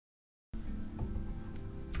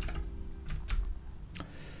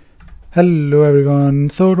Hello everyone.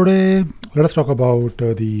 So today let us talk about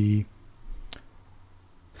the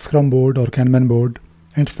Scrum board or Kanban board,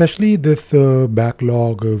 and especially this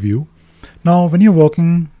backlog view. Now, when you're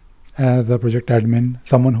working as a project admin,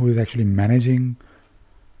 someone who is actually managing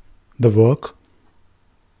the work,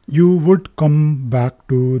 you would come back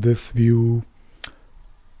to this view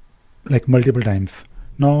like multiple times.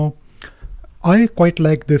 Now, I quite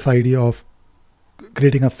like this idea of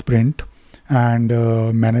creating a sprint and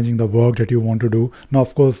managing the work that you want to do. Now,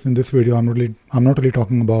 of course, in this video, I'm not really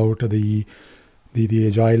talking about the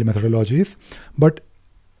agile methodologies, but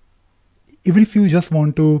even if you just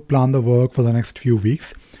want to plan the work for the next few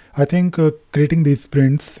weeks, I think creating these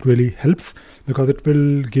sprints really helps because it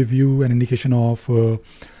will give you an indication of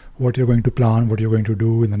what you're going to plan, what you're going to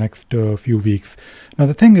do in the next few weeks. Now,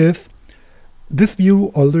 the thing is, this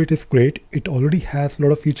view, although it is great, it already has a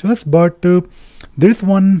lot of features, but there is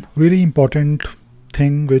one really important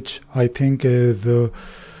thing which I think is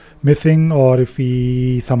missing, or if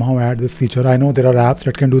we somehow add this feature. I know there are apps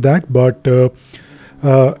that can do that, but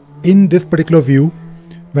in this particular view,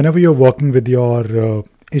 whenever you're working with your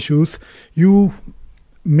issues, you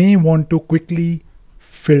may want to quickly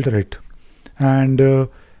filter it. And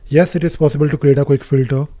yes, it is possible to create a quick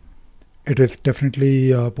filter. It is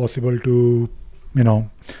definitely possible to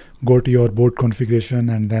go to your board configuration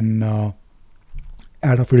and then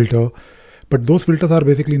add a filter, but those filters are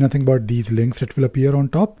basically nothing but these links that will appear on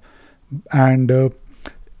top. And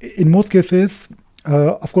in most cases,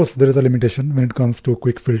 of course, there is a limitation when it comes to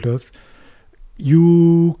quick filters.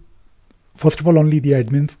 You, first of all, only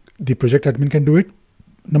the project admin can do it.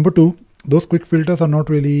 Number two, those quick filters are not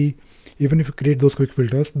really, even if you create those quick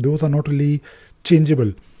filters, those are not really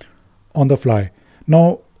changeable on the fly.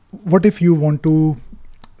 Now, what if you want to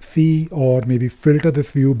see or maybe filter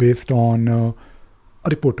this view based on a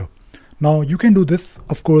reporter? Now, you can do this,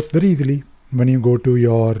 of course, very easily when you go to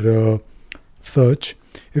your search.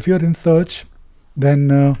 If you're in search,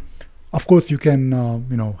 then of course you can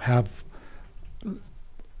have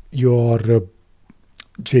your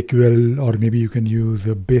JQL, or maybe you can use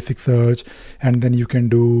a basic search, and then you can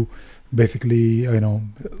do basically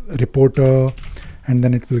reporter, and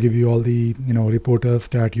then it will give you all the reporters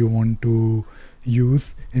that you want to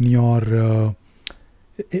use in your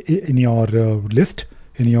list,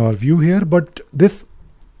 in your view here. But this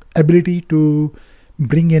ability to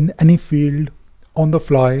bring in any field on the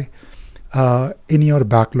fly in your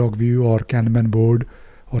backlog view or Kanban board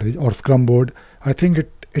or Scrum board, I think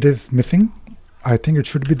it is missing. I think it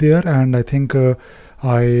should be there, and I think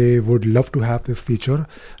I would love to have this feature,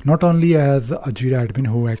 not only as a Jira admin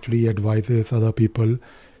who actually advises other people,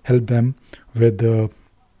 help them with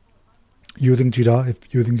using Jira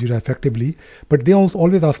effectively, but they also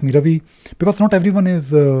always ask me, Ravi, because not everyone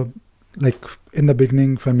is like in the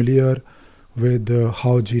beginning familiar with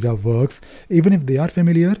how Jira works. Even if they are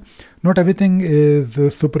familiar, not everything is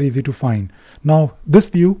super easy to find. Now, this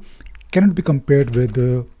view cannot be compared with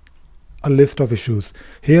a list of issues.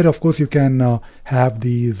 Here, of course, you can have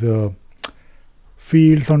these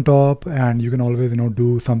fields on top, and you can always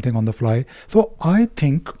do something on the fly. So I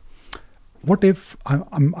think, what if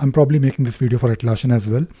I'm probably making this video for Atlassian as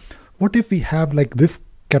well. What if we have like this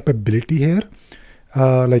capability here,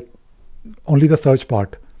 like only the search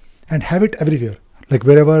part, and have it everywhere, like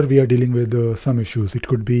wherever we are dealing with some issues. It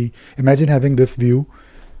could be, imagine having this view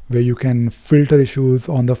where you can filter issues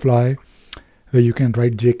on the fly, where you can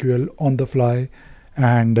write JQL on the fly,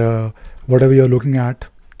 and whatever you're looking at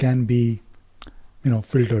can be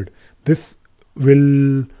filtered. This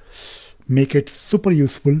will make it super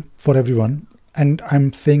useful for everyone, and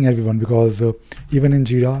I'm saying everyone because even in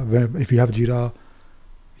Jira, if you have Jira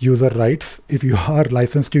user rights, if you are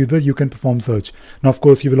licensed user, you can perform search. Now, of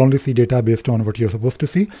course, you will only see data based on what you're supposed to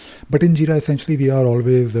see, but in Jira, essentially, we are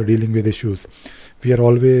always dealing with issues. We are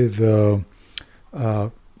always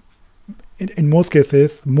in most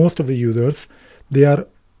cases, most of the users, they are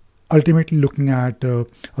ultimately looking at a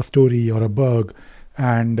story or a bug.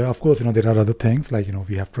 And of course, there are other things like,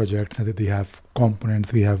 we have projects, they have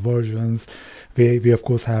components, we have versions. We of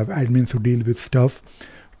course have admins who deal with stuff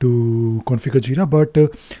to configure Jira. But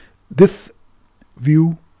this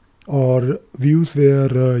view or views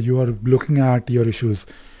where you are looking at your issues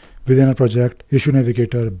within a project, issue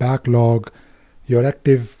navigator, backlog, your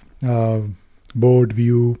active board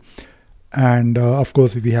view, and of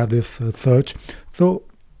course, we have this search. So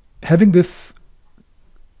having this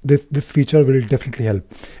feature will definitely help.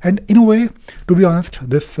 And in a way, to be honest,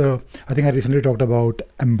 this I think I recently talked about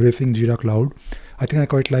embracing Jira Cloud. I think I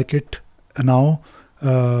quite like it now.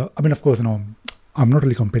 I mean, of course, I'm not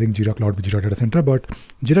really comparing Jira Cloud with Jira Data Center, but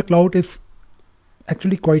Jira Cloud is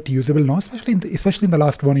actually quite usable now, especially in the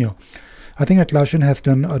last 1 year. I think Atlassian has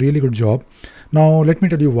done a really good job. Now, let me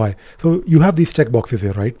tell you why. So you have these checkboxes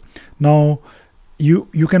here, right? Now,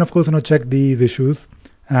 you can, of course, check these issues,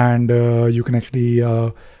 and you can actually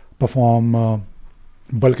perform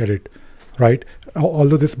bulk edit, right?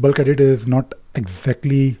 Although this bulk edit is not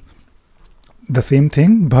exactly the same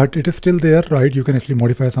thing, but it is still there, right? You can actually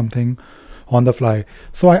modify something on the fly.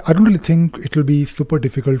 So I don't really think it will be super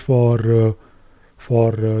difficult for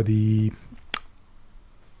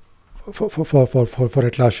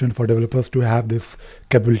Atlassian, for developers to have this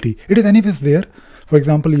capability. It is anyways there. For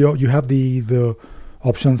example, you have these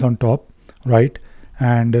options on top, right?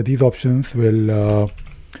 And these options will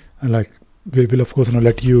will of course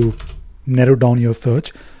let you narrow down your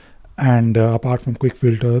search. And apart from quick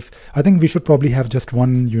filters, I think we should probably have just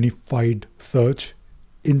one unified search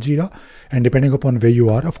in Jira. And depending upon where you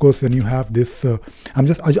are, of course, when you have this, I'm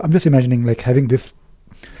just imagining like having this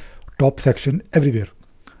top section everywhere,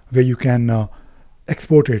 where you can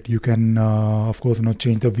export it. You can, of course,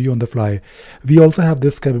 change the view on the fly. We also have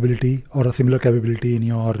this capability or a similar capability in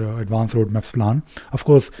your advanced roadmaps plan. Of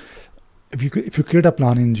course, if you create a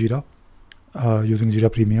plan in Jira using Jira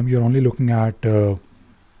Premium, you're only looking at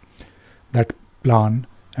that plan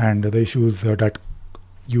and the issues that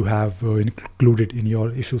you have included in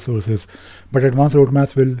your issue sources. But advanced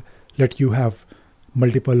roadmaps will let you have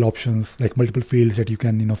multiple options, like multiple fields that you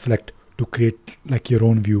can select to create like your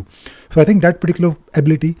own view. So I think that particular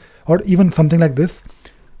ability, or even something like this,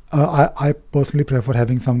 I personally prefer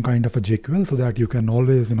having some kind of a JQL, so that you can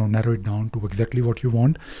always narrow it down to exactly what you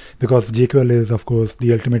want, because JQL is of course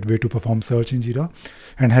the ultimate way to perform search in Jira,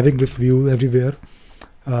 and having this view everywhere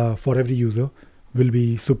for every user will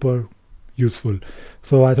be super useful.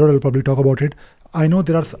 So I thought I'll probably talk about it. I know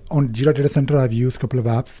there are on Jira Data Center, I've used a couple of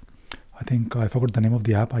apps. I think I forgot the name of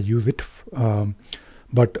the app. I use it,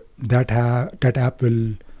 but that app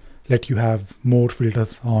will let you have more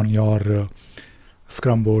filters on your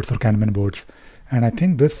Scrum boards or Kanban boards, and I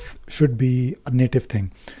think this should be a native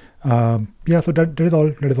thing. Yeah, so that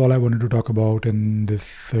is all I wanted to talk about in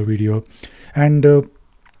this video, and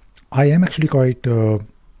I am actually quite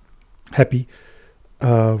happy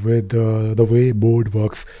with the way board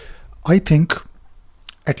works. I think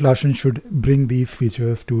Atlassian should bring these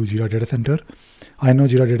features to Jira Data Center. I know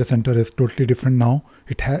Jira Data Center is totally different now.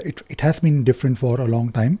 It has been different for a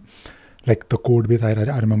long time, like the code base. I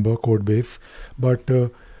remember code base, but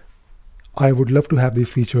I would love to have these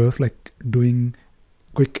features, like doing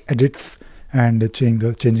quick edits and changing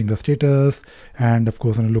the status, and of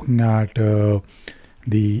course looking at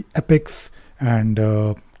the epics and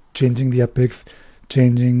changing the epics,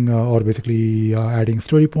 changing or basically adding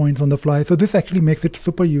story points on the fly. So this actually makes it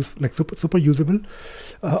super usable.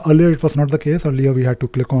 Earlier it was not the case. Earlier we had to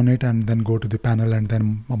click on it and then go to the panel and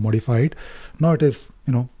then modify it. Now it is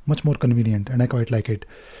much more convenient, and I quite like it.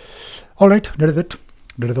 All right, that is it.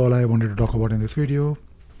 That is all I wanted to talk about in this video,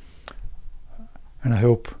 and I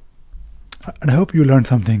hope you learned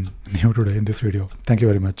something new today in this video. Thank you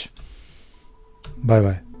very much. Bye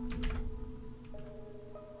bye.